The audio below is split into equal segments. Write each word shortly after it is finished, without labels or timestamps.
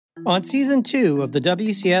On Season 2 of the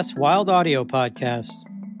WCS Wild audio podcast,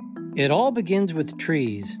 it all begins with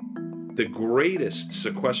trees. The greatest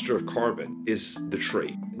sequester of carbon is the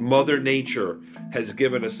tree. Mother Nature has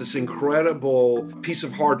given us this incredible piece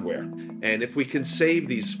of hardware. And if we can save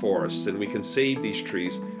these forests and we can save these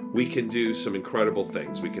trees, we can do some incredible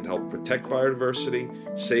things. We can help protect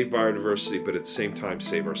biodiversity, save biodiversity, but at the same time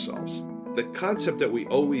save ourselves. The concept that we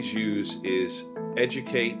always use is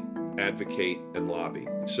educate, advocate, and lobby.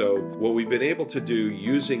 So what we've been able to do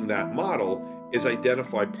using that model is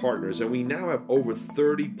identify partners, and we now have over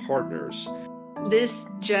 30 partners. This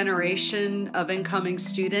generation of incoming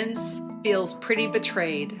students feels pretty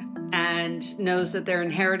betrayed and knows that they're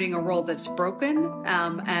inheriting a world that's broken,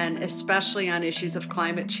 and especially on issues of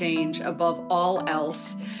climate change, above all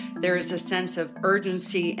else, there is a sense of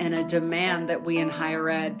urgency and a demand that we in higher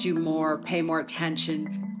ed do more, pay more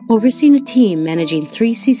attention. Overseeing a team managing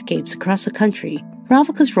 3 seascapes across the country,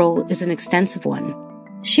 Ravika's role is an extensive one.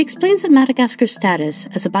 She explains that Madagascar's status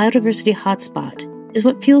as a biodiversity hotspot is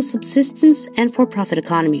what fuels subsistence and for-profit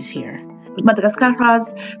economies here. Madagascar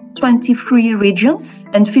has 23 regions,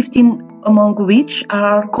 and 15 among which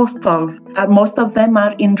are coastal. Most of them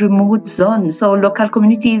are in remote zones, so local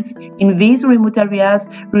communities in these remote areas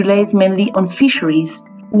rely mainly on fisheries.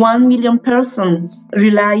 1 million persons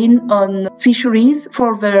relying on fisheries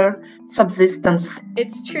for their subsistence.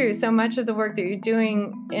 It's true. So much of the work that you're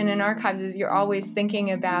doing in an archives is you're always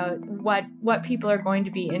thinking about what people are going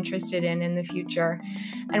to be interested in the future.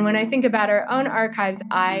 And when I think about our own archives,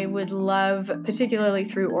 I would love, particularly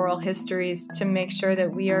through oral histories, to make sure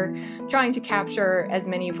that we are trying to capture as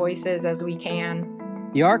many voices as we can.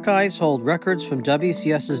 The archives hold records from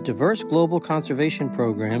WCS's diverse global conservation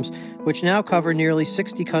programs, which now cover nearly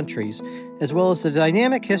 60 countries, as well as the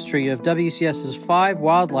dynamic history of WCS's 5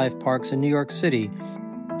 wildlife parks in New York City.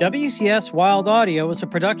 WCS Wild Audio is a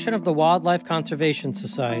production of the Wildlife Conservation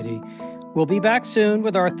Society. We'll be back soon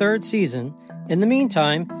with our 3rd season. In the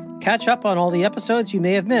meantime, catch up on all the episodes you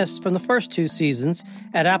may have missed from the first 2 seasons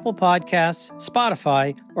at Apple Podcasts,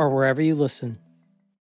 Spotify, or wherever you listen.